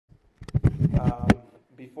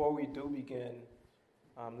before we do begin,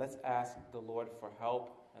 let's ask the Lord for help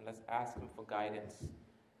and let's ask Him for guidance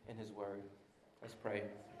in His Word. Let's pray.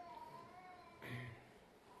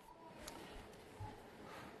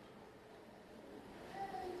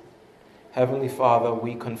 Heavenly Father,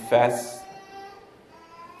 we confess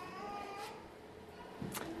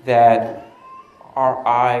that our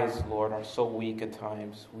eyes, Lord, are so weak at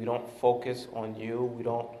times. We don't focus on you. We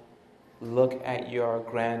don't look at your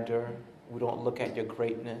grandeur. We don't look at your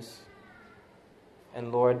greatness.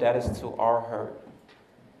 And Lord, that is to our hurt.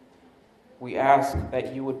 We ask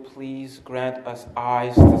that you would please grant us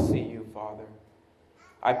eyes to see you, Father.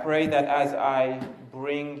 I pray that as I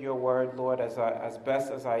bring your word, Lord, as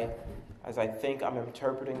best as I think I'm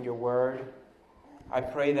interpreting your word, I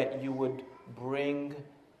pray that you would bring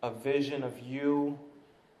a vision of you.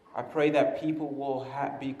 I pray that people will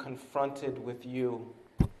be confronted with you.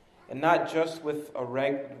 And not just with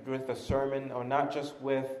a sermon or not just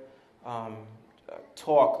with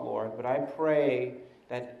talk, Lord, but I pray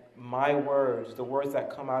that my words, the words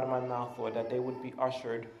that come out of my mouth, Lord, that they would be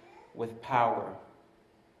ushered with power.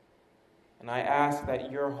 And I ask that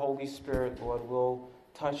your Holy Spirit, Lord, will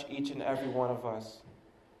touch each and every one of us.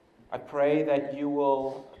 I pray that you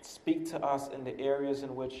will speak to us in the areas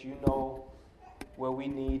in which you know where we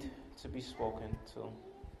need to be spoken to.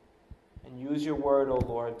 And use your word, O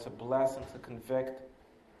Lord, to bless and to convict,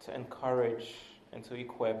 to encourage, and to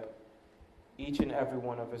equip each and every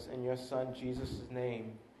one of us in your Son, Jesus'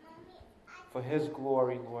 name. For his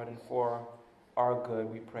glory, Lord, and for our good,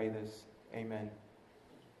 we pray this. Amen.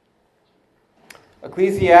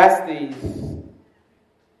 Ecclesiastes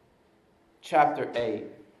chapter 8.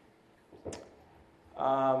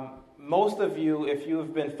 Most of you, if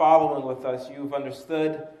you've been following with us, you've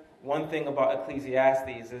understood one thing about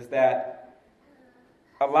Ecclesiastes is that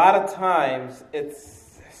a lot of times it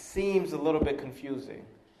seems a little bit confusing.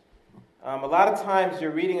 A lot of times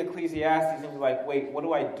you're reading Ecclesiastes and you're like, wait, what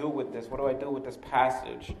do I do with this? What do I do with this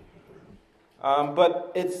passage?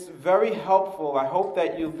 But it's very helpful. I hope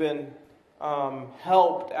that you've been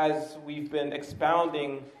helped as we've been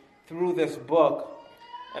expounding through this book.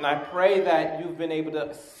 And I pray that you've been able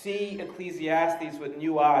to see Ecclesiastes with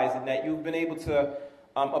new eyes and that you've been able to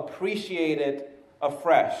appreciate it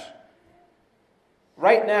afresh.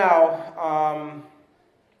 Right now,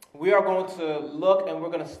 we are going to look and we're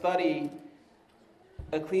going to study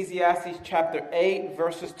Ecclesiastes chapter 8,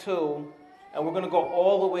 verses 2, and we're going to go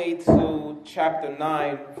all the way to chapter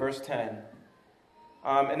 9, verse 10.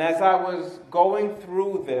 And as I was going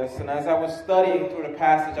through this, and as I was studying through the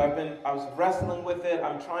passage, I was wrestling with it.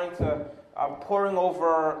 I'm poring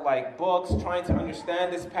over like books, trying to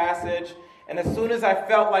understand this passage. And as soon as I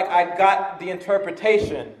felt like I got the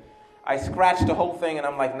interpretation, I scratched the whole thing and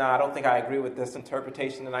I'm like, nah, I don't think I agree with this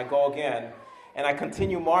interpretation. And I go again. And I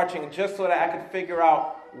continue marching just so that I could figure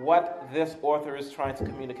out what this author is trying to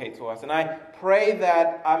communicate to us. And I pray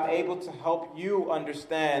that I'm able to help you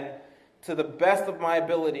understand to the best of my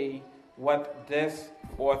ability what this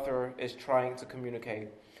author is trying to communicate.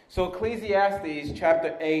 So Ecclesiastes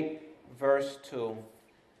chapter 8, verse 2.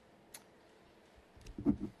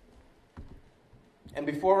 And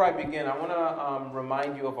before I begin, I want to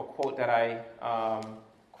remind you of a quote that I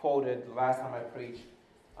quoted last time I preached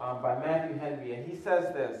by Matthew Henry. And he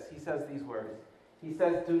says this. He says these words. He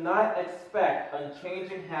says, do not expect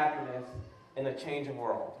unchanging happiness in a changing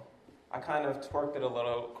world. I kind of twerked it a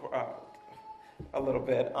little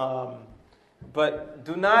bit. But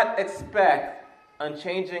do not expect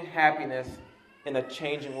unchanging happiness in a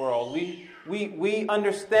changing world. We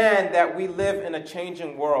understand that we live in a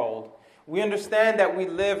changing world. We understand that we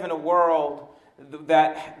live in a world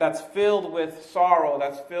that's filled with sorrow,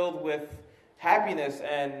 that's filled with happiness,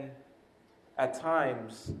 and at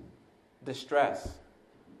times, distress.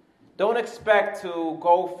 Don't expect to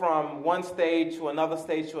go from one stage to another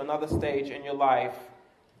stage to another stage in your life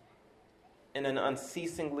in an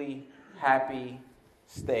unceasingly happy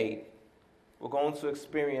state. We're going to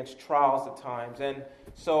experience trials at times. And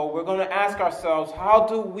so we're going to ask ourselves, how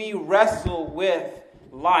do we wrestle with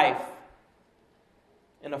life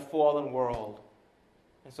in a fallen world?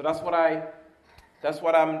 And so that's what I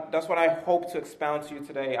hope to expound to you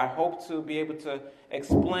today. I hope to be able to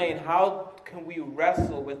explain how can we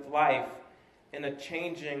wrestle with life in a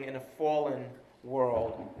changing, in a fallen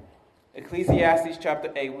world. Ecclesiastes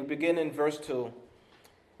chapter 8, we begin in verse 2.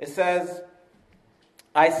 It says,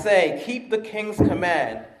 I say, keep the king's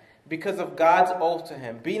command because of God's oath to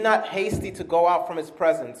him. Be not hasty to go out from his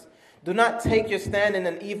presence. Do not take your stand in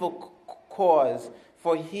an evil cause,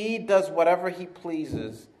 for he does whatever he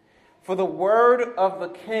pleases. For the word of the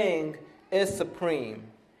king is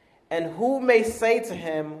supreme, And who may say to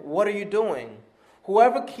him, what are you doing?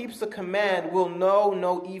 Whoever keeps the command will know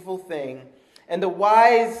no evil thing, and the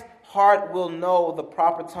wise heart will know the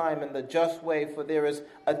proper time and the just way, for there is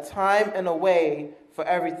a time and a way for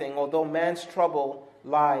everything, although man's trouble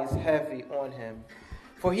lies heavy on him.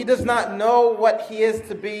 For he does not know what he is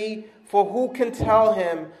to be, for who can tell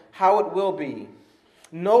him how it will be?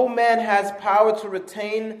 No man has power to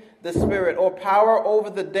retain the spirit, or power over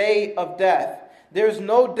the day of death. There is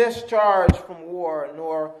no discharge from war,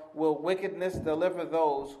 nor will wickedness deliver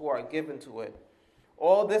those who are given to it.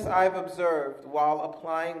 All this I have observed while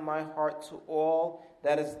applying my heart to all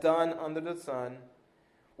that is done under the sun,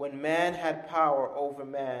 when man had power over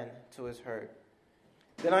man to his hurt.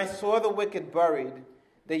 Then I saw the wicked buried.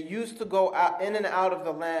 They used to go out, in and out of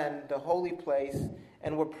the land, the holy place,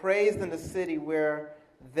 and were praised in the city where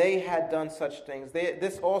they had done such things.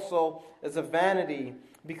 This also is a vanity,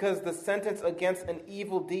 because the sentence against an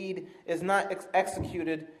evil deed is not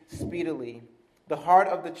executed speedily. The heart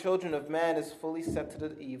of the children of man is fully set to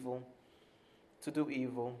do evil.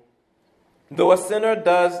 Though a sinner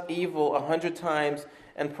does evil 100 times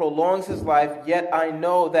and prolongs his life, yet I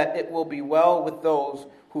know that it will be well with those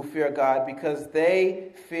who fear God, because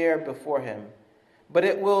they fear before him. But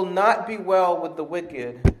it will not be well with the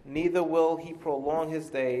wicked, neither will he prolong his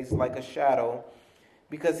days like a shadow,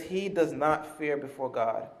 because he does not fear before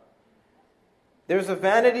God. There's a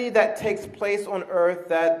vanity that takes place on earth,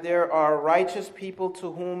 that there are righteous people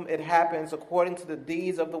to whom it happens according to the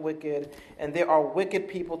deeds of the wicked, and there are wicked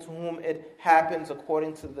people to whom it happens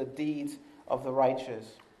according to the deeds of the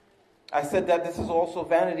righteous. I said that this is also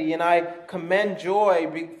vanity, and I commend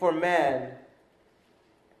joy, for man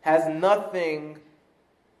has nothing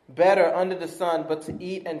better under the sun but to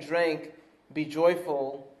eat and drink, be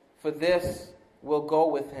joyful, for this will go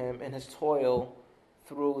with him in his toil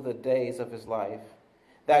through the days of his life,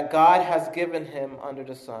 that God has given him under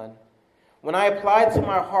the sun. When I applied to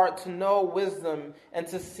my heart to know wisdom and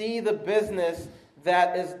to see the business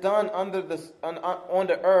that is done on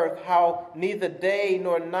the earth, how neither day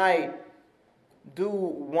nor night do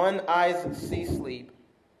one eyes see sleep,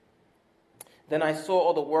 then I saw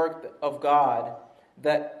all the work of God,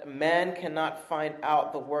 that man cannot find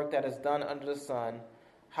out the work that is done under the sun.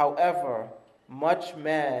 However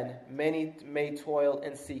many may toil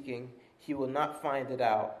in seeking, he will not find it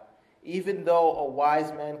out. Even though a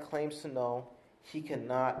wise man claims to know, he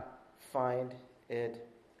cannot find it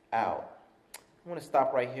out. I want to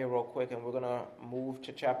stop right here real quick, and we're going to move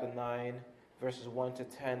to chapter 9, verses 1 to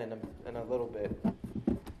 10 in a little bit.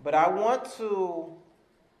 But I want to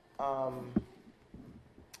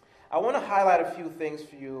highlight a few things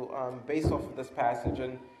for you based off of this passage.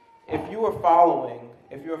 And if you were following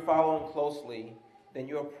closely, then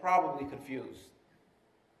you're probably confused.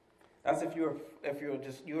 That's if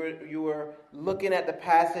you were looking at the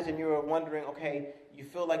passage and you were wondering, okay, you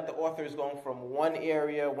feel like the author is going from one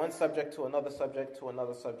area, one subject to another subject to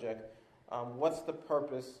another subject. What's the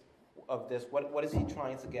purpose of this? What is he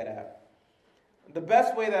trying to get at? The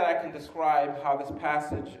best way that I can describe how this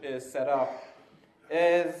passage is set up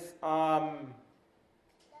is,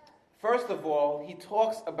 first of all, he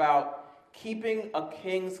talks about keeping a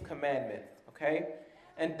king's commandment, okay?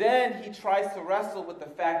 And then he tries to wrestle with the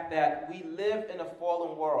fact that we live in a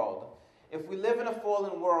fallen world. If we live in a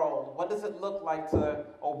fallen world, what does it look like to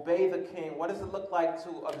obey the king? What does it look like to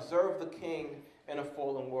observe the king in a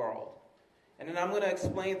fallen world? And then I'm going to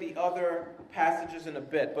explain the other passages in a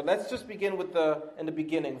bit. But let's just begin with in the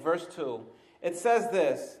beginning, verse 2. It says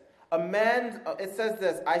this,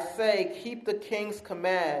 I say, keep the king's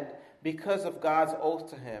command because of God's oath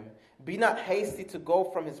to him. Be not hasty to go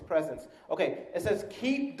from his presence. Okay, it says,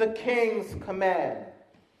 keep the king's command.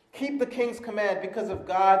 Keep the king's command because of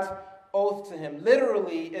God's oath to him.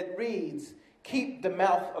 Literally, it reads, keep the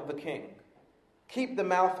mouth of the king. Keep the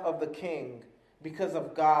mouth of the king because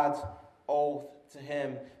of God's oath to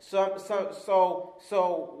him. So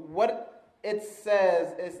what it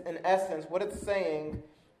says is, in essence, what it's saying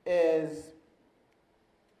is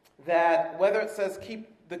that whether it says keep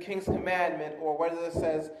the king's commandment or whether it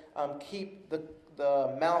says keep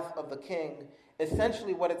the mouth of the king,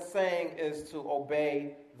 essentially what it's saying is to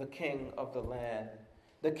obey the king of the land,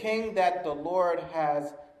 the king that the Lord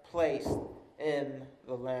has placed in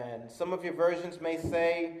the land. Some of your versions may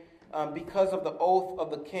say because of the oath of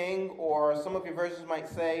the king, or some of your versions might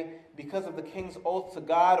say because of the king's oath to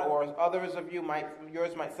God, or others of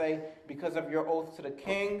yours might say because of your oath to the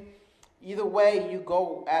king. Either way you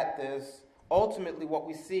go at this, ultimately what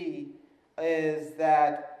we see is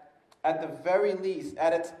that at the very least,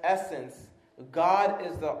 at its essence, God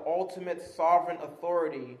is the ultimate sovereign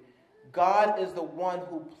authority God is the one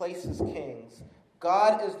who places kings.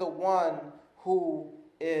 God is the one who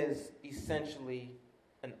is essentially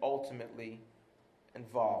and ultimately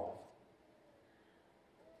involved.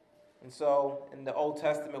 And so, in the Old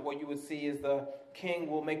Testament, what you would see is the king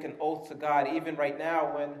will make an oath to God. Even right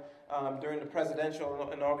now, when during the presidential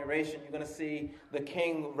inauguration, you're going to see the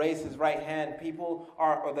king raise his right hand.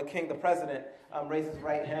 Or the king, the president, raise his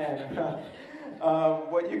right hand.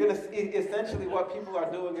 What you're going to see, essentially, what people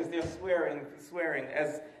are doing is they're swearing.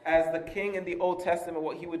 As the king in the Old Testament,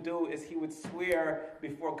 what he would do is he would swear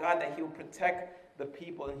before God that he will protect the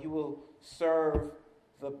people and he will serve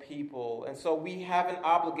the people. And so we have an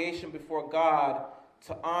obligation before God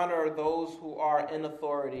to honor those who are in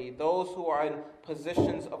authority, those who are in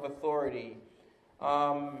positions of authority.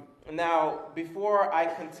 Now, before I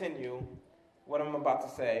continue what I'm about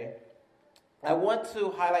to say, I want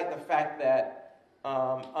to highlight the fact that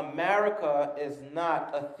America is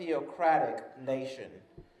not a theocratic nation.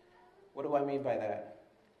 What do I mean by that?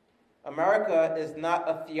 America is not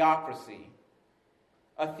a theocracy.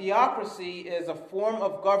 A theocracy is a form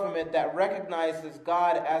of government that recognizes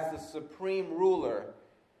God as the supreme ruler,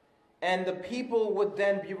 and the people would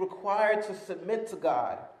then be required to submit to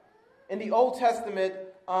God. In the Old Testament,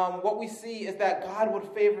 what we see is that God would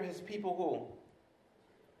favor his people who?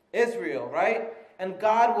 Israel, right? And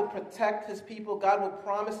God will protect his people. God will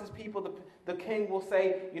promise his people. The king will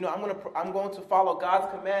say, I'm going to follow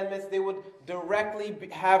God's commandments. They would directly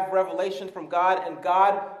have revelation from God, and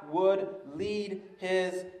God would lead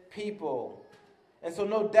his people. And so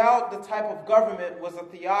no doubt the type of government was a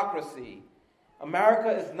theocracy. America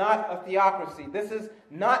is not a theocracy. This is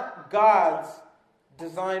not God's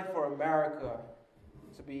design for America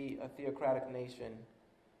to be a theocratic nation.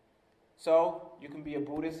 So you can be a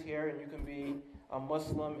Buddhist here, and you can be a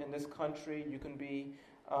Muslim in this country. You can be,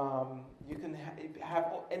 you can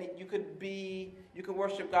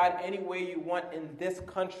worship God any way you want in this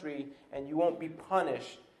country, and you won't be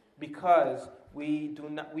punished, because we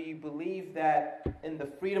believe that in the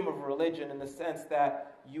freedom of religion, in the sense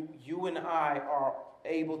that you and I are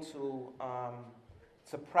able to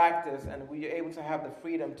practice, and we are able to have the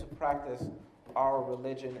freedom to practice our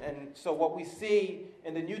religion. And so what we see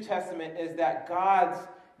in the New Testament is that God's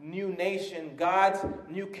new nation, God's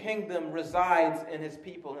new kingdom resides in his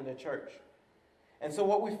people in the church. And so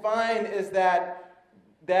what we find is that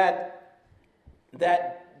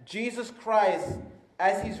Jesus Christ,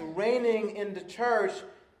 as he's reigning in the church,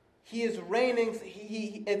 he is reigning,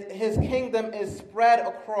 his kingdom is spread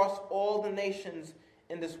across all the nations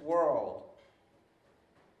in this world.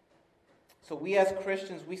 So we as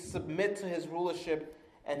Christians, we submit to his rulership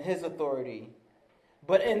and his authority.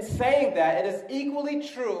 But in saying that, it is equally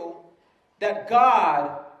true that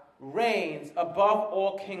God reigns above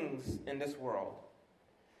all kings in this world.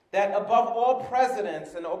 That above all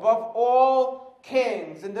presidents and above all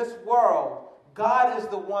kings in this world, God is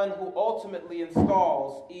the one who ultimately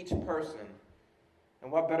installs each person.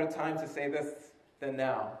 And what better time to say this than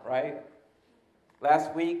now, right?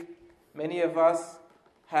 Last week, many of us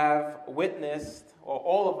have witnessed, or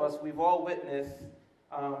all of us, we've all witnessed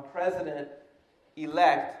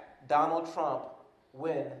President-elect Donald Trump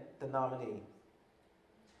win the nominee.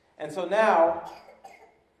 And so now,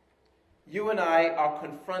 you and I are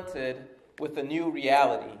confronted with a new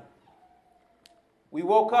reality. We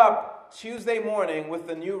woke up Tuesday morning with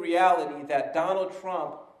the new reality that Donald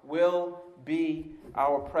Trump will be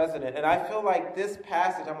our president. And I feel like this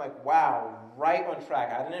passage, I'm like, wow, right on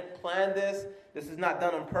track. I didn't plan this. This is not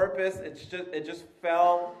done on purpose. It just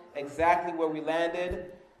fell exactly where we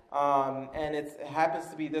landed. And it happens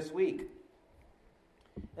to be this week.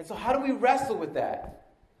 And so how do we wrestle with that?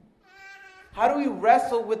 How do we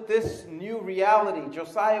wrestle with this new reality?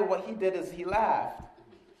 Josiah, what he did is he laughed.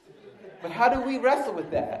 But how do we wrestle with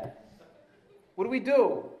that? What do we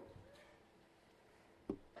do?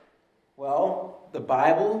 Well, the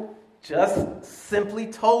Bible just simply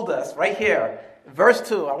told us right here, verse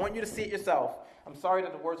 2. I want you to see it yourself. I'm sorry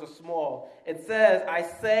that the words are small. It says, I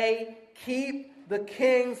say, keep the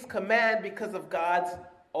king's command because of God's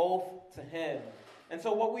oath to him. And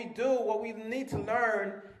so what we need to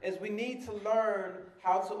learn is we need to learn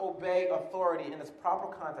how to obey authority in its proper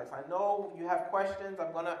context. I know you have questions.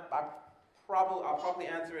 I'll probably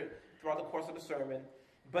answer it throughout the course of the sermon.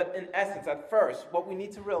 But in essence, at first, what we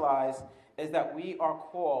need to realize is that we are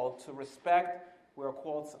called to respect, we're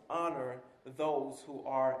called to honor those who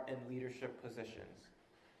are in leadership positions.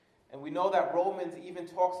 And we know that Romans even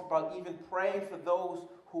talks about even praying for those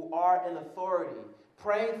who are in authority,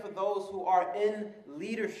 praying for those who are in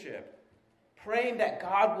leadership, praying that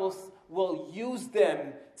God will use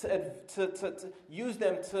them to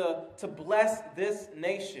bless this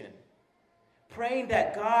nation. Praying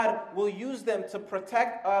that God will use them to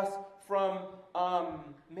protect us from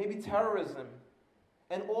maybe terrorism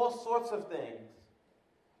and all sorts of things.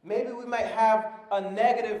 Maybe we might have a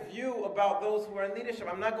negative view about those who are in leadership.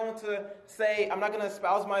 I'm not going to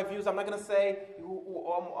espouse my views. I'm not going to say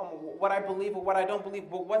what I believe or what I don't believe.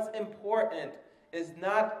 But what's important is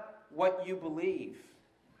not what you believe,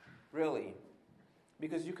 really.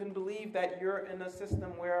 Because you can believe that you're in a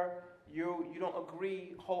system where you don't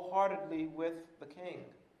agree wholeheartedly with the king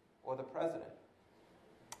or the president.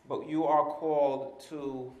 But you are called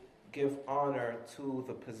to give honor to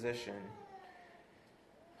the position.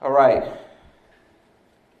 All right.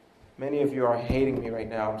 Many of you are hating me right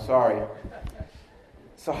now. I'm sorry.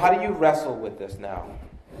 So how do you wrestle with this now?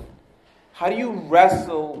 How do you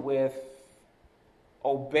wrestle with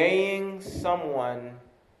obeying someone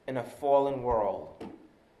in a fallen world?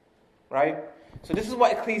 Right? So this is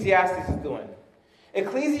what Ecclesiastes is doing.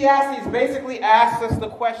 Ecclesiastes basically asks us the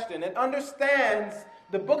question. It understands,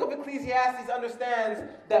 the book of Ecclesiastes understands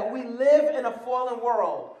that we live in a fallen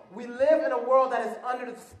world. We live in a world that is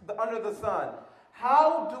under the sun.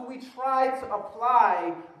 How do we try to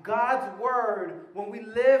apply God's word when we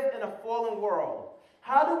live in a fallen world?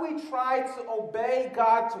 How do we try to obey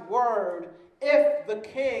God's word if the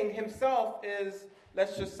king himself is,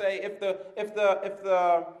 let's just say, if the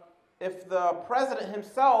president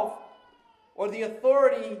himself or the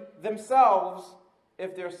authority themselves,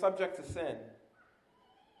 if they're subject to sin?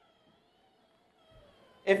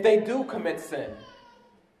 If they do commit sin?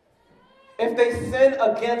 If they sin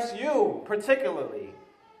against you, particularly.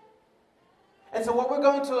 And so what we're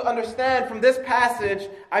going to understand from this passage,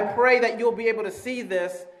 I pray that you'll be able to see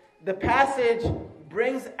this. The passage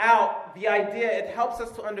brings out the idea, it helps us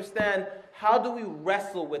to understand how do we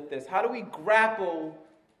wrestle with this? How do we grapple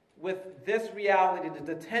with this reality,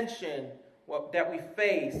 the tension that we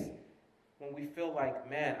face when we feel like,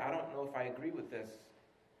 man, I don't know if I agree with this.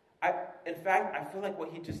 In fact, I feel like what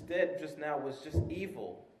he just did just now was just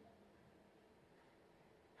evil.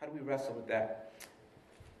 How do we wrestle with that?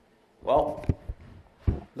 Well,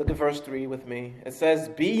 look at verse 3 with me. It says,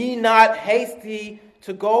 "Be ye not hasty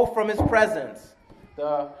to go from his presence."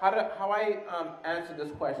 How I answer this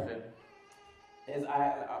question is,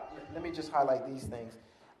 let me just highlight these things.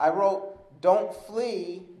 I wrote, don't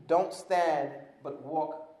flee, don't stand, but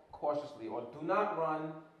walk cautiously. Or do not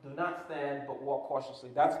run, do not stand, but walk cautiously.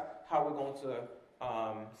 That's how we're going to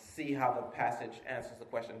see how the passage answers the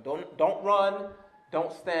question. Don't run,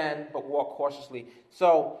 don't stand, but walk cautiously.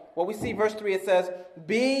 So, what we see, verse 3, it says,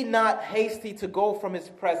 "Be not hasty to go from his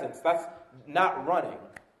presence." That's not running.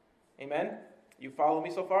 Amen? You follow me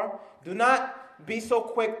so far? Do not be so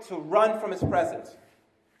quick to run from his presence.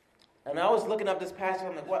 And I was looking up this passage,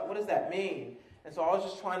 I'm like, what does that mean? And so I was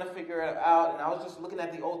just trying to figure it out, and I was just looking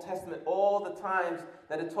at the Old Testament, all the times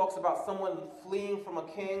that it talks about someone fleeing from a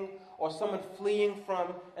king or someone fleeing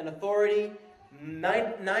from an authority.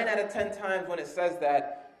 9 out of 10 times when it says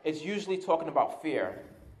that, it's usually talking about fear.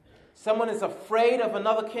 Someone is afraid of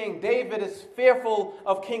another king. David is fearful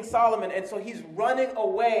of King Solomon, and so he's running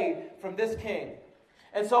away from this king.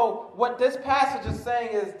 And so what this passage is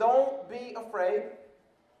saying is, don't be afraid.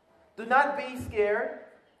 Do not be scared.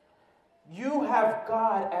 You have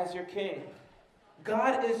God as your king.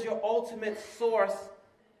 God is your ultimate source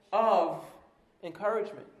of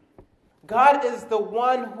encouragement. God is the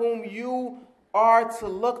one whom you are to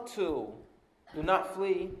look to. Do not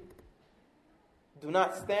flee. Do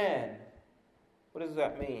not stand. What does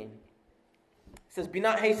that mean? It says, "Be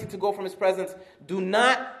not hasty to go from his presence. Do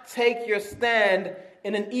not take your stand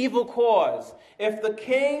in an evil cause." If the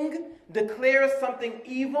king declares something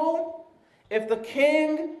evil, if the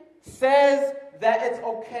king says that it's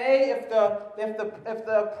okay, if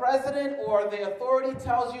the president or the authority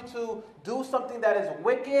tells you to do something that is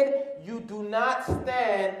wicked, you do not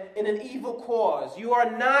stand in an evil cause. You are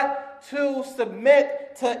not to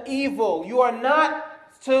submit to evil. You are not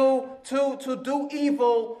to do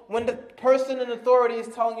evil when the person in authority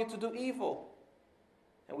is telling you to do evil.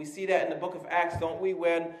 And we see that in the book of Acts, don't we?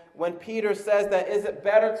 When Peter says that, is it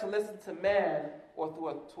better to listen to man or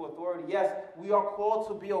to authority? Yes, we are called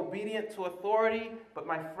to be obedient to authority, but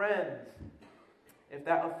my friends, if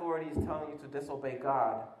that authority is telling you to disobey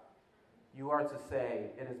God, you are to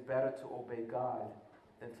say it is better to obey God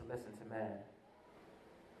than to listen to man.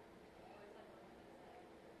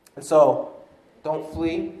 And so, don't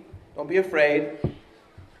flee, don't be afraid,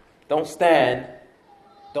 don't stand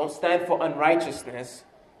for unrighteousness,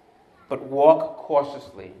 but walk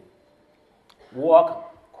cautiously.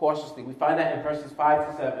 Walk cautiously. We find that in verses 5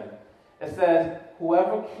 to 7. It says,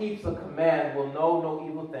 whoever keeps a command will know no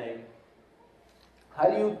evil thing. How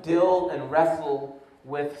do you deal and wrestle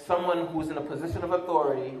with someone who's in a position of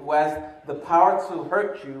authority, who has the power to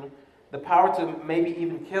hurt you, the power to maybe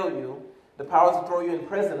even kill you, the power to throw you in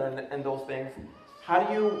prison and those things? How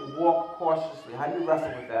do you walk cautiously? How do you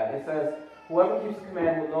wrestle with that? It says, whoever keeps the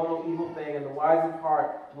command will know no evil thing, and the wise of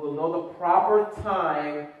heart will know the proper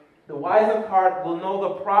time. The wise of heart will know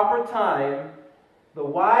the proper time. The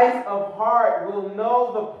wise of heart will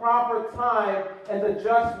know the proper time and the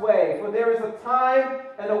just way. For there is a time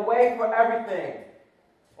and a way for everything.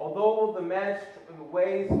 Although the man's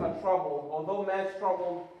ways are troubled, although man's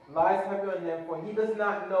trouble lies heavy on him, for he does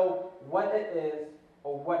not know what it is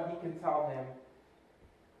or what he can tell him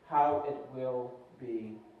how it will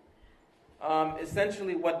be.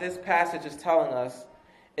 Essentially, what this passage is telling us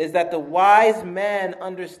is that the wise man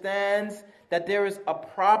understands that there is a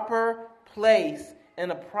proper place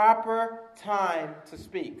and a proper time to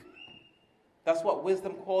speak. That's what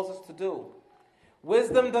wisdom calls us to do.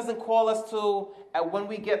 Wisdom doesn't call us to, when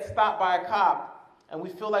we get stopped by a cop and we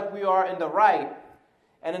feel like we are in the right,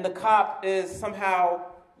 and then the cop is somehow,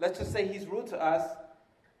 let's just say he's rude to us.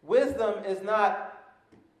 Wisdom is not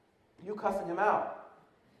you cussing him out.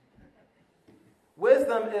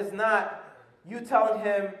 Wisdom is not you telling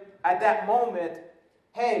him at that moment,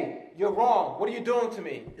 hey, you're wrong. What are you doing to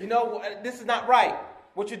me? You know, this is not right.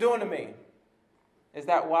 What you're doing to me. Is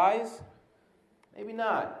that wise? Maybe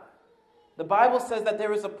not. The Bible says that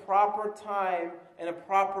there is a proper time and a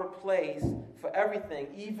proper place for everything,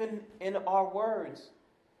 even in our words.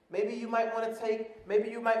 Maybe you might want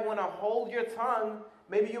to hold your tongue.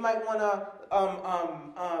 Maybe you might want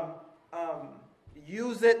to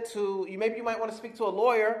use it to, maybe you might want to speak to a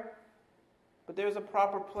lawyer, but there's a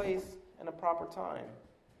proper place and a proper time.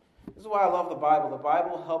 This is why I love the Bible. The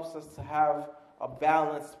Bible helps us to have a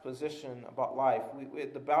balanced position about life.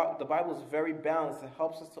 The Bible is very balanced. It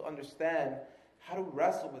helps us to understand how to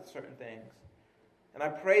wrestle with certain things. And I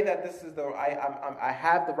pray that this is I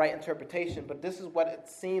have the right interpretation, but this is what it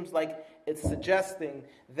seems like it's suggesting,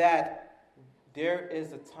 that there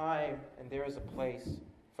is a time and there is a place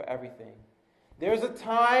for everything. There's a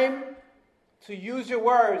time to use your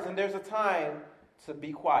words, and there's a time to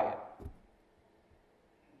be quiet.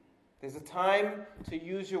 There's a time to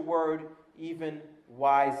use your word even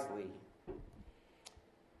wisely.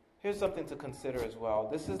 Here's something to consider as well.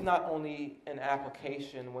 This is not only an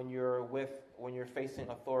application when you're facing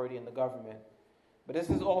authority in the government, but this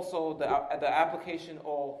is also the application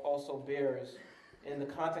also bears in the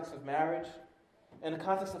context of marriage, in the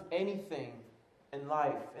context of anything in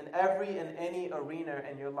life, in every and any arena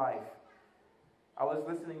in your life. I was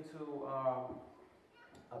listening to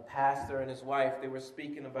a pastor and his wife. They were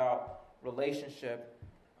speaking about relationship.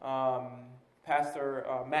 Pastor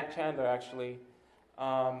Matt Chandler, actually,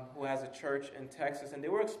 who has a church in Texas, and they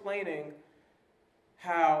were explaining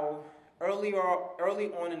how early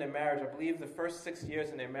on in their marriage, I believe the first 6 years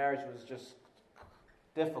in their marriage was just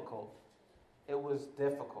difficult. It was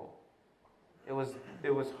difficult. It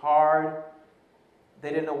was hard. They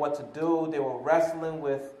didn't know what to do. They were wrestling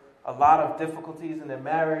with a lot of difficulties in their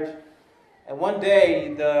marriage. And one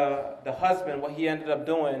day, the husband, what he ended up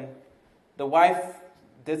doing, the wife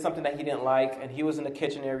did something that he didn't like, and he was in the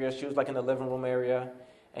kitchen area, she was like in the living room area,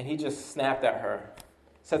 and he just snapped at her,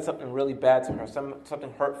 said something really bad to her,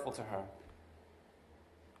 something hurtful to her.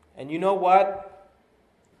 And you know what?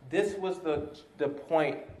 This was the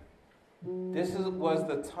point. Was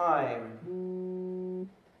the time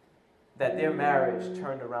that their marriage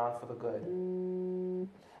turned around for the good.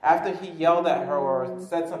 After he yelled at her or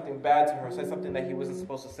said something bad to her, said something that he wasn't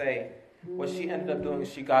supposed to say, what she ended up doing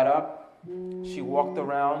is she got up, she walked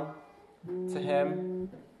around to him,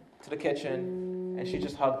 to the kitchen, and she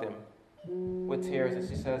just hugged him with tears. And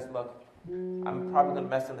she says, look, I'm probably going to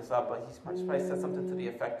mess this up, but he probably said something to the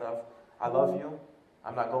effect of, I love you,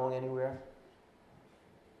 I'm not going anywhere.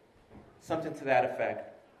 Something to that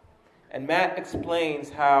effect. And Matt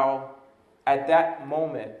explains how at that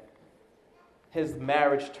moment, his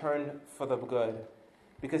marriage turned for the good.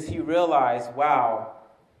 Because he realized, wow,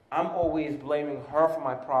 I'm always blaming her for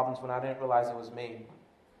my problems when I didn't realize it was me.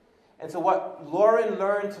 And so what Lauren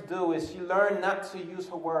learned to do is she learned not to use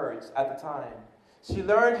her words at the time. She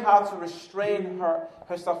learned how to restrain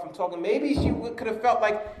herself from talking. Maybe she could have felt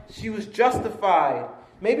like she was justified.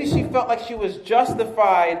 Maybe she felt like she was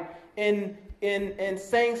justified in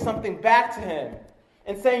saying something back to him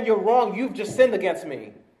and saying, you're wrong, you've just sinned against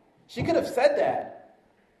me. She could have said that.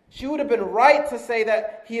 She would have been right to say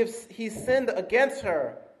that he sinned against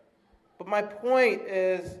her. But my point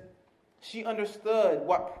is, She understood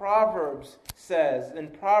what Proverbs says. In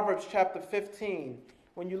Proverbs chapter 15,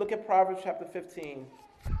 when you look at Proverbs chapter 15,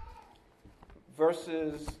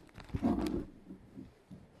 verses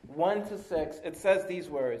 1 to 6, it says these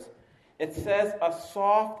words. It says, a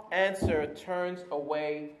soft answer turns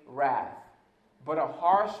away wrath, but a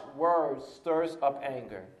harsh word stirs up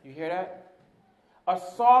anger. You hear that? A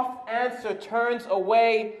soft answer turns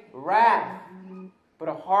away wrath, but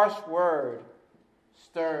a harsh word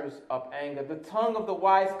stirs up anger. The tongue of the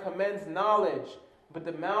wise commends knowledge, but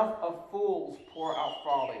the mouth of fools pour out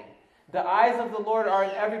folly. The eyes of the Lord are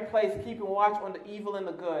in every place, keeping watch on the evil and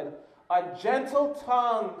the good. A gentle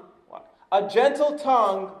tongue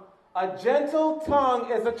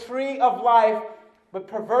is a tree of life, but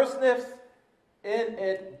perverseness in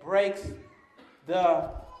it breaks the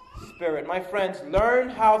spirit. My friends, learn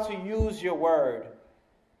how to use your word.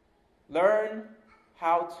 Learn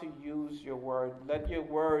how to use your word. Let your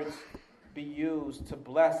words be used to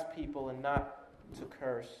bless people and not to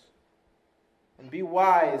curse. And be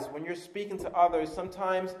wise when you're speaking to others.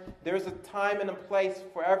 Sometimes there's a time and a place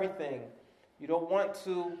for everything. You don't want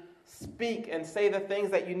to speak and say the things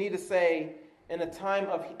that you need to say in a time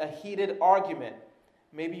of a heated argument.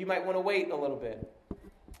 Maybe you might want to wait a little bit.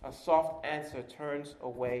 A soft answer turns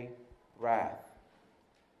away wrath.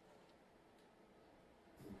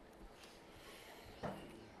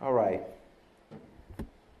 All right.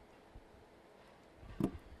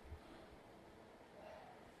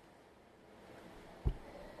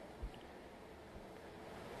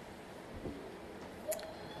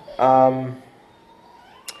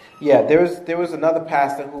 There was another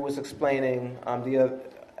pastor who was explaining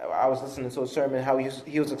I was listening to a sermon how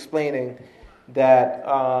he was explaining that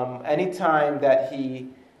anytime that he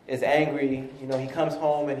is angry, he comes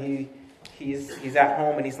home and he's at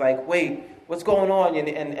home and he's like, wait, what's going on?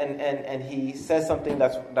 And he says something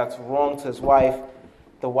that's wrong to his wife.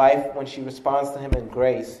 The wife, when she responds to him in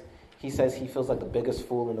grace, he says he feels like the biggest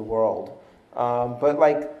fool in the world.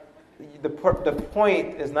 But the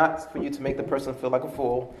point is not for you to make the person feel like a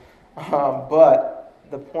fool, but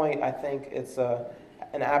the point, I think, it's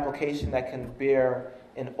an application that can bear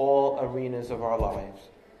in all arenas of our lives.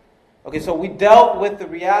 Okay, so we dealt with the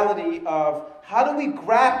reality of how do we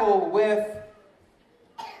grapple with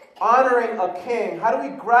honoring a king? How do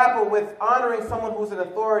we grapple with honoring someone who's an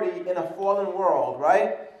authority in a fallen world,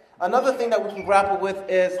 right? Another thing that we can grapple with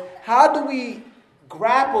is how do we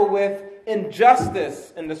grapple with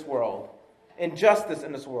injustice in this world? Injustice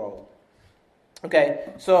in this world.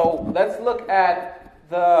 Okay, so let's look at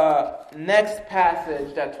the next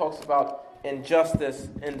passage that talks about injustice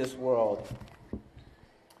in this world.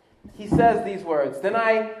 He says these words, "Then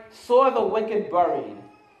I saw the wicked buried.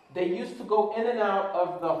 They used to go in and out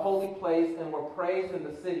of the holy place and were praised in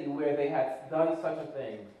the city where they had done such a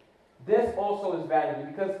thing. This also is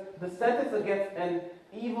vanity, because the sentence against an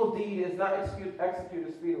evil deed is not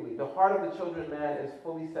executed speedily. The heart of the children of man is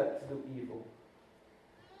fully set to do evil.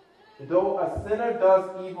 Though a sinner does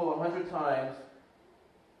evil 100 times,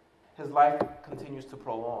 his life continues to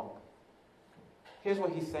prolong." Here's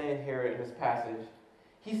what he's saying here in this passage.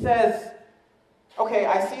 He says, okay,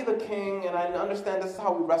 I see the king, and I understand this is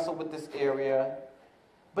how we wrestle with this area.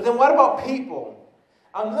 But then what about people?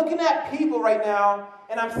 I'm looking at people right now,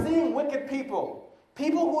 and I'm seeing wicked people.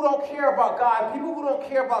 People who don't care about God. People who don't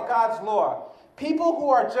care about God's law. People who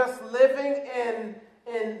are just living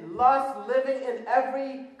in lust, living in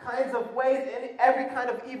every kinds of ways, in every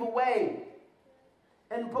kind of evil way.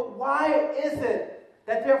 But why is it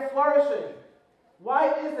that they're flourishing?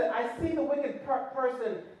 Why is it? I see the wicked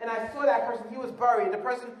person, and I saw that person. He was buried. The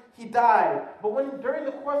person, he died. But during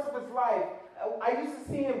the course of his life, I used to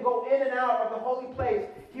see him go in and out of the holy place.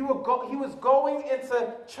 He was going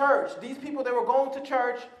into church. These people, they were going to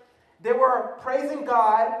church. They were praising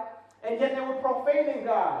God, and yet they were profaning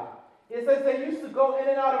God. It says they used to go in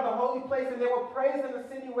and out of the holy place, and they were praised in the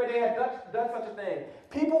city where they had done such a thing.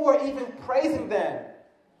 People were even praising them.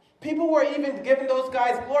 People were even giving those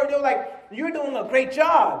guys glory. They were like, "You're doing a great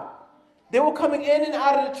job." They were coming in and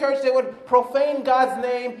out of the church. They would profane God's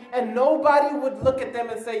name, and nobody would look at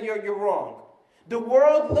them and say, you're wrong. The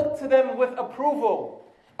world looked to them with approval.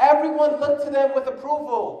 Everyone looked to them with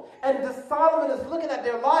approval. And Solomon is looking at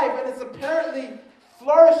their life, and it's apparently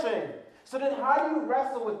flourishing. So then how do you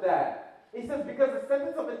wrestle with that? He says, because the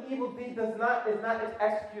sentence of an evil deed is not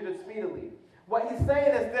executed speedily. What he's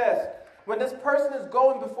saying is this. When this person is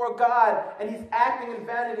going before God and he's acting in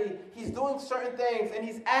vanity, he's doing certain things, and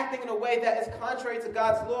he's acting in a way that is contrary to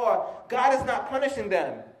God's law, God is not punishing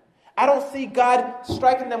them. I don't see God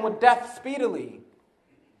striking them with death speedily.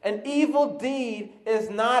 An evil deed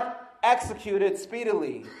is not executed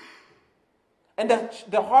speedily. And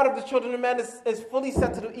the heart of the children of men is fully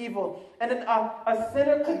set to do evil. And then a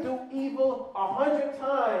sinner could do evil 100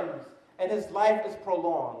 times, and his life is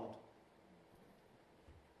prolonged.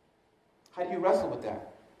 How do you wrestle with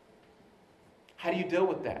that? How do you deal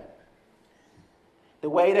with that? The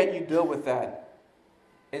way that you deal with that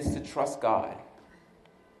is to trust God.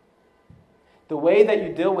 The way that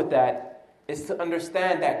you deal with that is to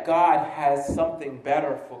understand that God has something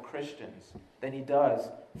better for Christians than he does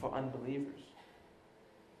for unbelievers.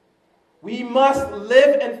 We must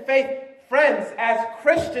live in faith. Friends, as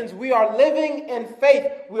Christians, we are living in faith.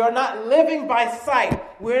 We are not living by sight.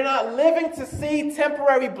 We're not living to see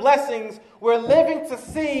temporary blessings. We're living to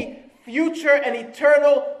see future and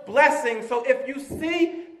eternal blessings. So if you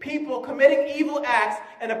see people committing evil acts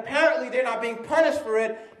and apparently they're not being punished for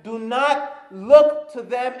it, do not look to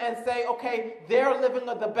them and say, okay, they're living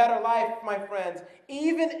the better life, my friends.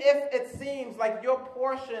 Even if it seems like your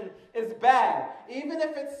portion is bad, even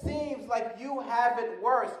if it seems like you have it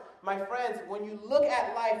worse, my friends, when you look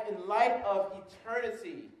at life in light of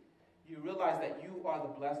eternity, you realize that you are the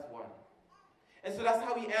blessed one. And so that's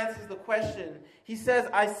how he answers the question. He says,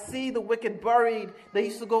 I see the wicked buried. They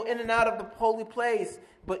used to go in and out of the holy place.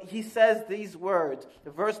 But he says these words.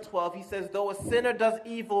 In verse 12, he says, though a sinner does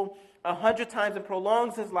evil 100 times and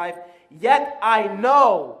prolongs his life, yet I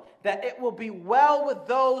know that it will be well with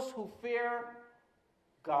those who fear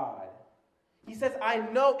God. He says, I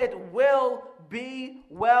know it will be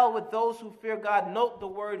well with those who fear God. Note the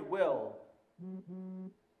word will.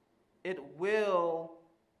 It will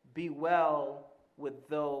be well with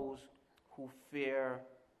those who fear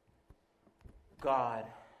God.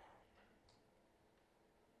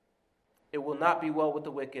 It will not be well with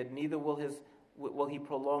the wicked, neither will he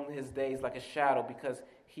prolong his days like a shadow, because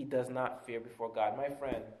he does not fear before God. My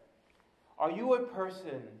friend, are you a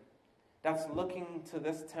person that's looking to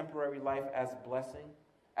this temporary life as blessing,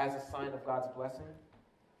 as a sign of God's blessing?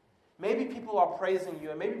 Maybe people are praising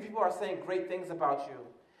you, and maybe people are saying great things about you.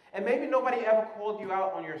 And maybe nobody ever called you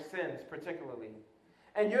out on your sins particularly.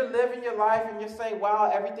 And you're living your life and you're saying,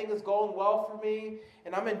 wow, everything is going well for me,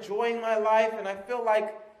 and I'm enjoying my life, and I feel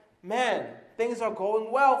like, man, things are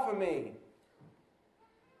going well for me.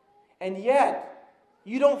 And yet,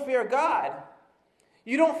 you don't fear God.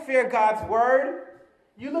 You don't fear God's word.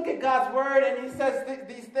 You look at God's word and he says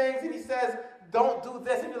these things, and he says, don't do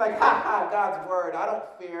this. And you're like, ha ha, God's word. I don't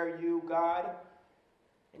fear you, God.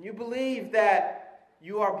 And you believe that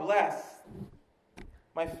you are blessed.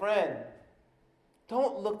 My friend,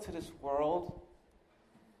 don't look to this world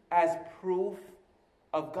as proof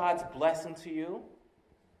of God's blessing to you.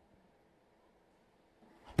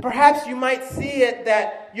 Perhaps you might see it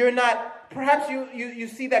that you're not, perhaps you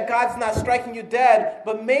see that God's not striking you dead,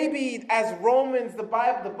 but maybe as Romans, the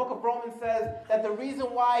book of Romans says, that the reason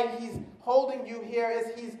why he's holding you here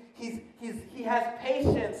is he has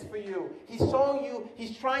patience for you. He's showing you,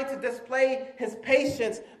 he's trying to display his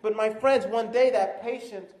patience, but my friends, one day that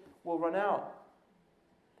patience will run out.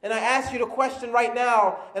 And I ask you the question right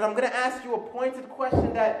now, and I'm going to ask you a pointed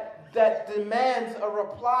question that demands a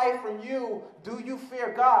reply from you. Do you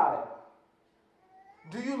fear God?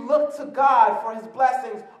 Do you look to God for his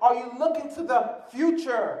blessings? Are you looking to the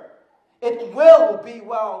future? It will be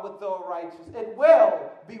well with the righteous. It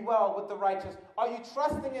will be well with the righteous. Are you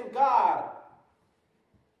trusting in God?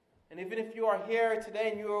 And even if you are here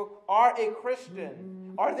today and you are a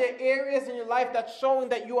Christian, are there areas in your life that's showing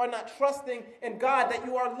that you are not trusting in God, that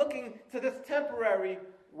you are looking to this temporary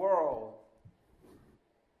world?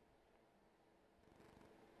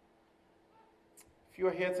 If you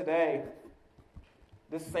are here today,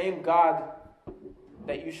 this same God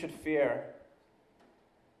that you should fear.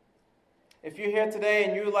 If you're here today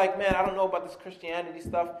and you're like, man, I don't know about this Christianity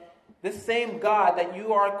stuff, this same God that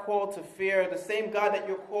you are called to fear, the same God that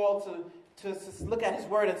you're called to look at his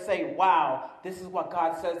word and say, wow, this is what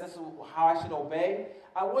God says, this is how I should obey.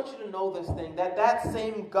 I want you to know this thing, that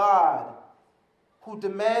same God who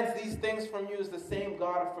demands these things from you is the same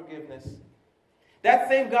God of forgiveness. That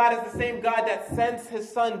same God is the same God that sends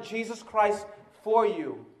his son, Jesus Christ, for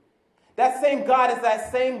you. That same God is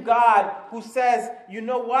that same God who says, you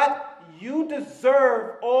know what? You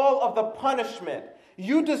deserve all of the punishment.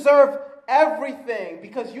 You deserve everything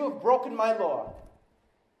because you have broken my law.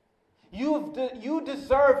 You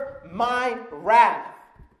deserve my wrath.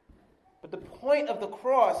 But the point of the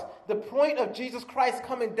cross, the point of Jesus Christ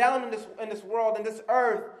coming down in this world, in this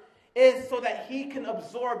earth, is so that he can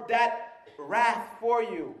absorb that wrath for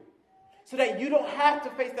you. so that you don't have to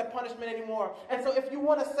face that punishment anymore. And so if you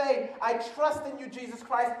want to say, I trust in you, Jesus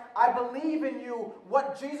Christ, I believe in you,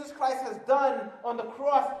 what Jesus Christ has done on the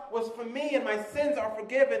cross was for me and my sins are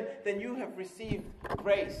forgiven, then you have received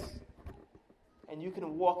grace. And you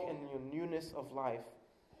can walk in your newness of life.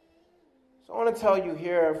 So I want to tell you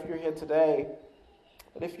here, if you're here today,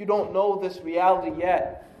 that if you don't know this reality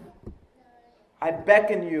yet, I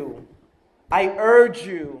beckon you, I urge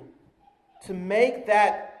you to make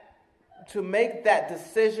that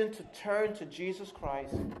decision to turn to Jesus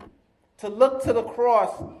Christ, to look to the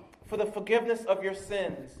cross for the forgiveness of your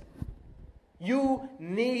sins. You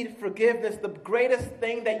need forgiveness. The greatest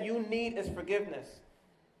thing that you need is forgiveness.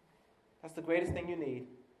 That's the greatest thing you need.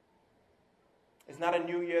 It's not a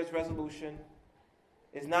New Year's resolution.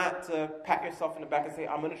 It's not to pat yourself in the back and say,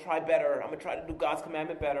 I'm going to try better. I'm going to try to do God's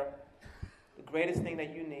commandment better. The greatest thing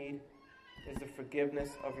that you need is the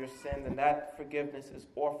forgiveness of your sins, and that forgiveness is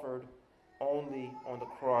offered only on the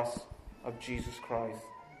cross of Jesus Christ.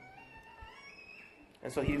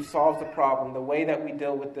 And so he solves the problem. The way that we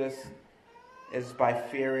deal with this is by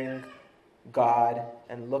fearing God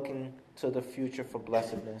and looking to the future for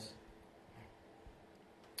blessedness.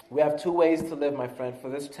 We have two ways to live, my friend, for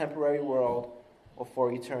this temporary world or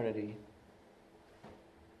for eternity.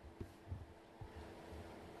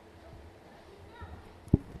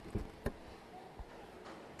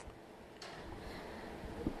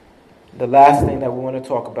 The last thing that we want to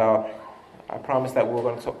talk about, I promised that we were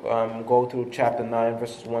going to go through chapter 9,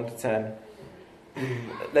 verses 1 to 10.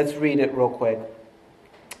 Let's read it real quick.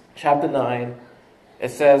 Chapter 9, it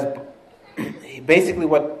says, basically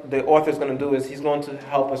what the author is going to do is he's going to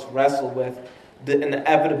help us wrestle with the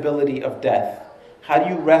inevitability of death. How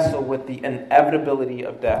do you wrestle with the inevitability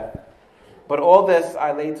of death? But all this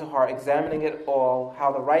I laid to heart, examining it all,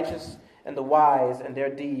 how the righteous and the wise and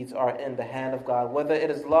their deeds are in the hand of God. Whether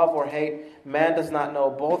it is love or hate, man does not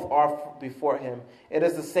know. Both are before him. It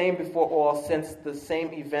is the same before all, since the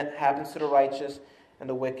same event happens to the righteous and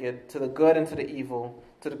the wicked, to the good and to the evil,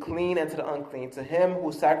 to the clean and to the unclean, to him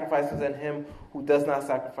who sacrifices and him who does not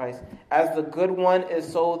sacrifice. As the good one is,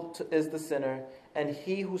 so is the sinner, and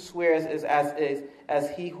he who swears is as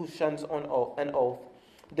he who shuns on an oath.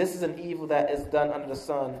 This is an evil that is done under the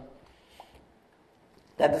sun,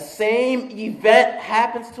 that the same event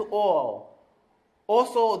happens to all.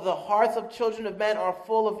 Also, the hearts of children of men are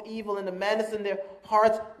full of evil, and the madness in their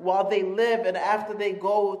hearts while they live and after they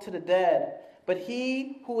go to the dead. But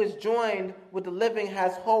he who is joined with the living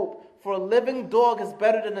has hope, for a living dog is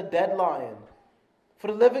better than a dead lion. For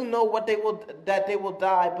the living know that they will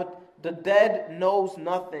die, but the dead knows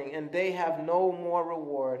nothing, and they have no more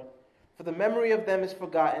reward. For the memory of them is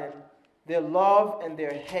forgotten. Their love and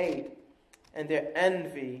their hate and their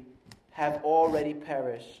envy have already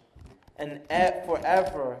perished, and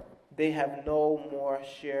forever they have no more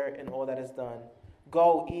share in all that is done.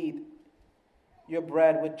 Go eat your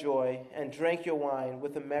bread with joy, and drink your wine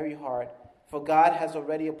with a merry heart, for God has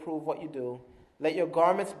already approved what you do. Let your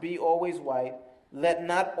garments be always white. Let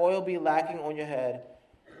not oil be lacking on your head.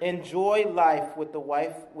 Enjoy life with the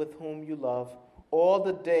wife with whom you love, all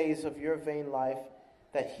the days of your vain life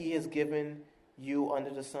that he has given you under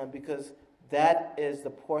the sun, because that is the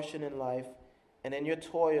portion in life, and in your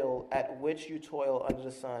toil at which you toil under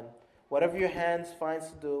the sun. Whatever your hands finds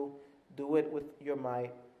to do, do it with your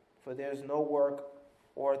might, for there is no work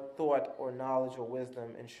or thought or knowledge or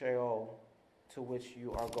wisdom in Sheol to which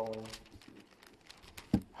you are going.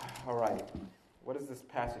 All right, what is this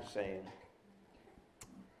passage saying?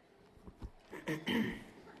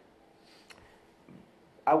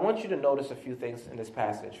 I want you to notice a few things in this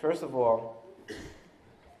passage. First of all,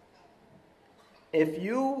 if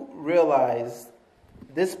you realize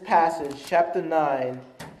this passage, chapter 9,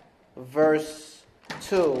 verse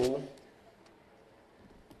 2,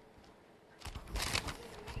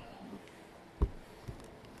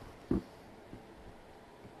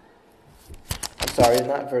 I'm sorry,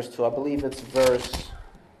 not verse 2, I believe it's verse...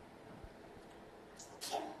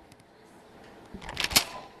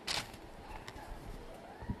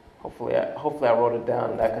 Hopefully I wrote it down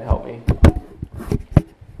and that could help me.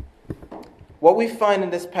 What we find in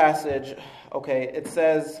this passage, it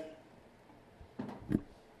says,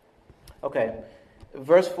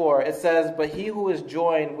 verse 4, it says, but he who is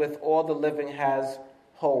joined with all the living has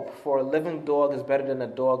hope, for a living dog is better than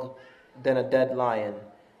a dead lion.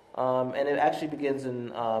 And it actually begins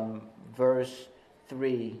in verse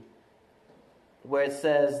 3, where it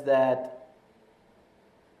says that,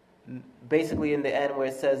 basically in the end, where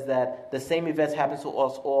it says that the same events happen to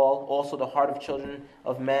us all. Also the heart of children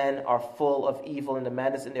of men are full of evil, and the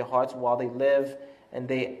madness in their hearts while they live, and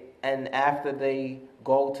they and after they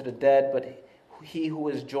go to the dead, but he who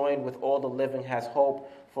is joined with all the living has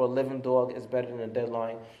hope, for a living dog is better than a dead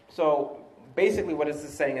lion. So basically what this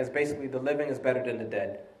is saying is basically the living is better than the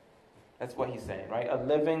dead. That's what he's saying, right? A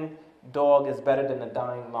living dog is better than a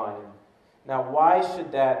dying lion. Now, why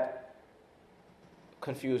should that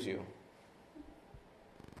confuse you?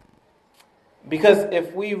 Because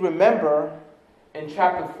if we remember in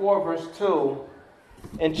chapter 4, verse 2,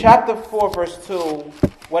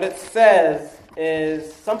 what it says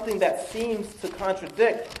is something that seems to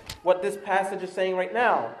contradict what this passage is saying right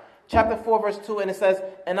now. Chapter 4, verse 2, and it says,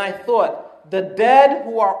 "And I thought, the dead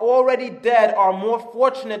who are already dead are more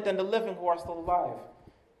fortunate than the living who are still alive."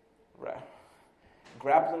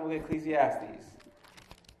 Grappling with Ecclesiastes.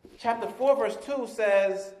 Chapter 4, verse 2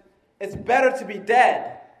 says, it's better to be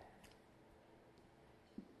dead.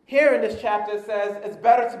 Here in this chapter it says, it's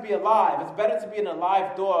better to be alive. It's better to be an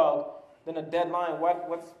alive dog than a dead lion.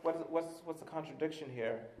 What's the contradiction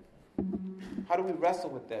here? How do we wrestle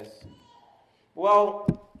with this? Well,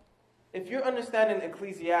 if you're understanding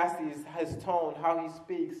Ecclesiastes, his tone, how he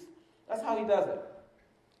speaks, that's how he does it.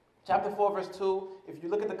 Chapter 4, verse 2, if you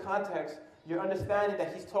look at the context, you're understanding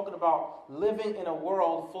that he's talking about living in a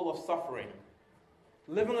world full of suffering.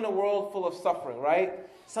 Living in a world full of suffering, right?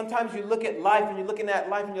 Sometimes you look at life and you're looking at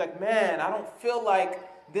life and you're like, man, I don't feel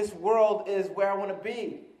like this world is where I want to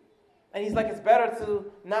be. And he's like, it's better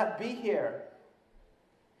to not be here.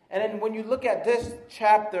 And then when you look at this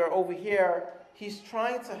chapter over here, he's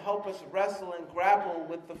trying to help us wrestle and grapple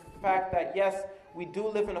with the fact that, yes, we do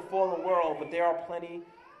live in a fallen world, but there are plenty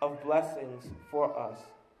of blessings for us.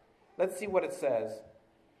 Let's see what it says.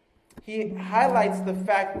 He highlights the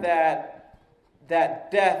fact that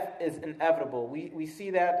death is inevitable. We see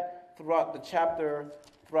that throughout chapter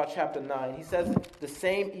 9. He says the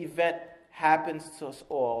same event happens to us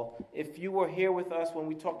all. If you were here with us when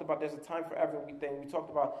we talked about there's a time for everything, we talked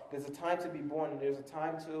about there's a time to be born and there's a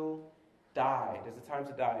time to die. There's a time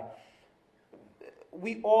to die.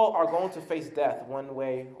 We all are going to face death one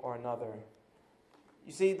way or another.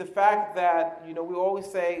 You see, the fact that, we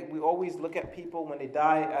always look at people when they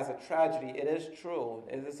die as a tragedy. It is true.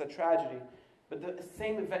 It is a tragedy. But the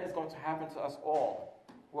same event is going to happen to us all.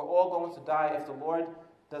 We're all going to die if the Lord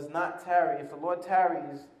does not tarry. If the Lord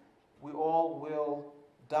tarries, we all will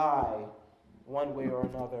die one way or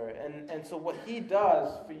another. And so what he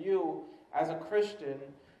does for you as a Christian,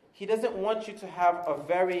 he doesn't want you to have a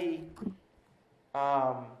very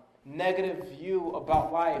negative view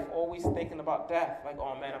about life, always thinking about death. Like,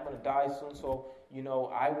 oh man, I'm going to die soon, so,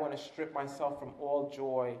 I want to strip myself from all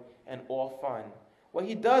joy and all fun. What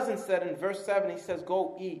he does instead, in verse 7, he says,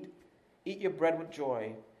 go eat your bread with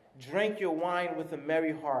joy, drink your wine with a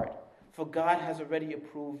merry heart, for God has already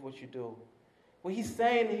approved what you do. What he's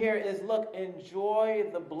saying here is, look, enjoy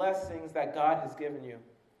the blessings that God has given you.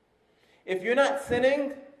 If you're not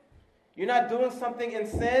sinning, you're not doing something in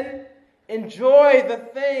sin, enjoy the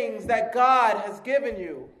things that God has given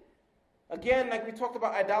you. Again, like we talked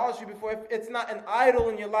about idolatry before, if it's not an idol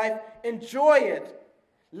in your life, enjoy it.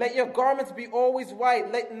 Let your garments be always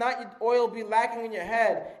white. Let not your oil be lacking in your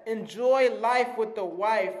head. Enjoy life with the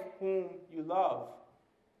wife whom you love.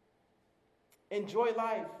 Enjoy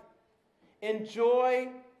life. Enjoy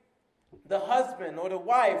the husband or the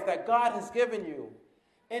wife that God has given you.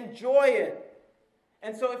 Enjoy it.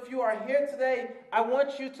 And so if you are here today, I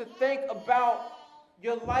want you to think about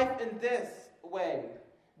your life in this way.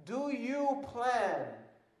 Do you plan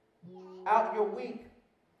out your week,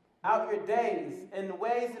 out your days, in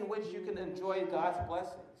ways in which you can enjoy God's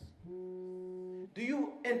blessings? Do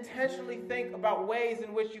you intentionally think about ways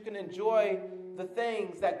in which you can enjoy the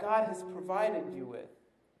things that God has provided you with?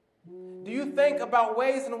 Do you think about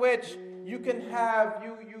ways in which you can have,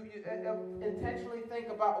 you intentionally think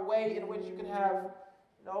about a way in which you can have,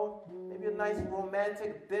 maybe a nice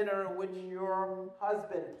romantic dinner with your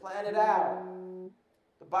husband? Plan it out.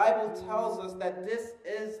 The Bible tells us that this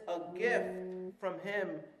is a gift from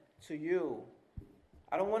him to you.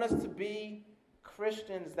 I don't want us to be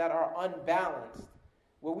Christians that are unbalanced,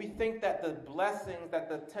 where we think that the blessings, that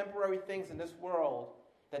the temporary things in this world,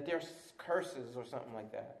 that they're curses or something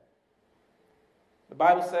like that. The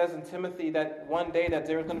Bible says in Timothy that one day that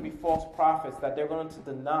there's going to be false prophets, that they're going to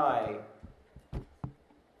deny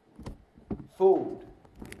food,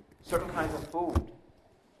 certain kinds of food.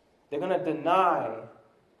 They're going to deny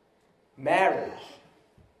marriage.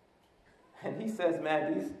 And he says,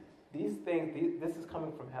 man, these things, this is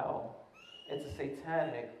coming from hell. It's a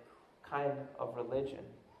satanic kind of religion.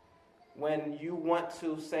 When you want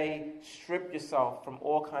to, say, strip yourself from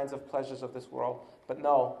all kinds of pleasures of this world. But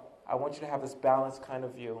no, I want you to have this balanced kind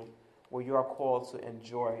of view. where you are called to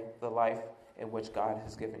enjoy the life in which God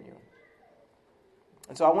has given you.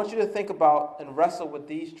 And so I want you to think about and wrestle with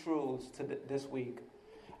these truths this week.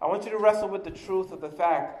 I want you to wrestle with the truth of the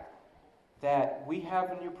fact that we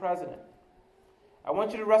have a new president. I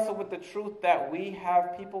want you to wrestle with the truth that we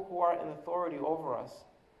have people who are in authority over us.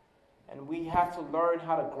 And we have to learn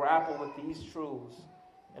how to grapple with these truths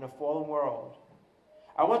in a fallen world.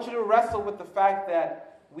 I want you to wrestle with the fact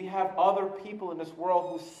that we have other people in this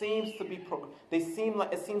world who seems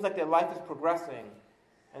like their life is progressing,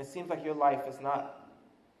 and it seems like your life is not.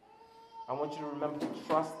 I want you to remember to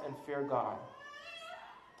trust and fear God.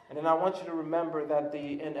 And then I want you to remember that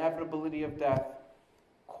the inevitability of death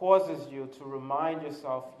causes you to remind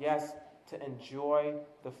yourself, yes, to enjoy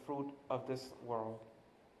the fruit of this world.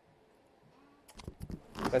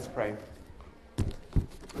 Let's pray.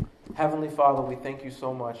 Heavenly Father, we thank you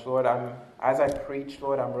so much. Lord, as I preach,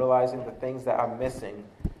 Lord, I'm realizing the things that I'm missing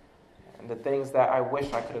and the things that I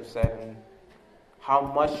wish I could have said, and how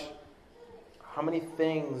many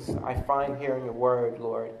things I find here in your word,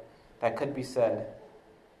 Lord, that could be said.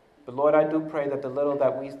 But Lord, I do pray that the little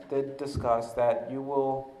that we did discuss, that you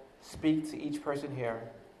will speak to each person here.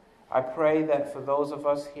 I pray that for those of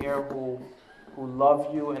us here who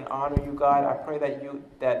love you and honor you, God, I pray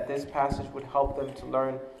that this passage would help them to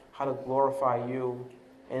learn how to glorify you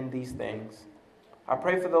in these things. I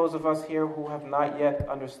pray for those of us here who have not yet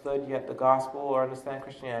understood the gospel or understand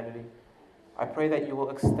Christianity. I pray that you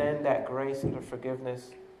will extend that grace and the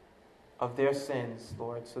forgiveness of their sins,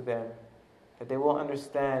 Lord, to them. That they will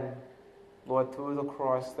understand, Lord, through the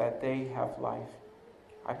cross that they have life.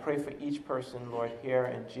 I pray for each person, Lord, here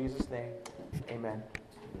in Jesus' name. Amen.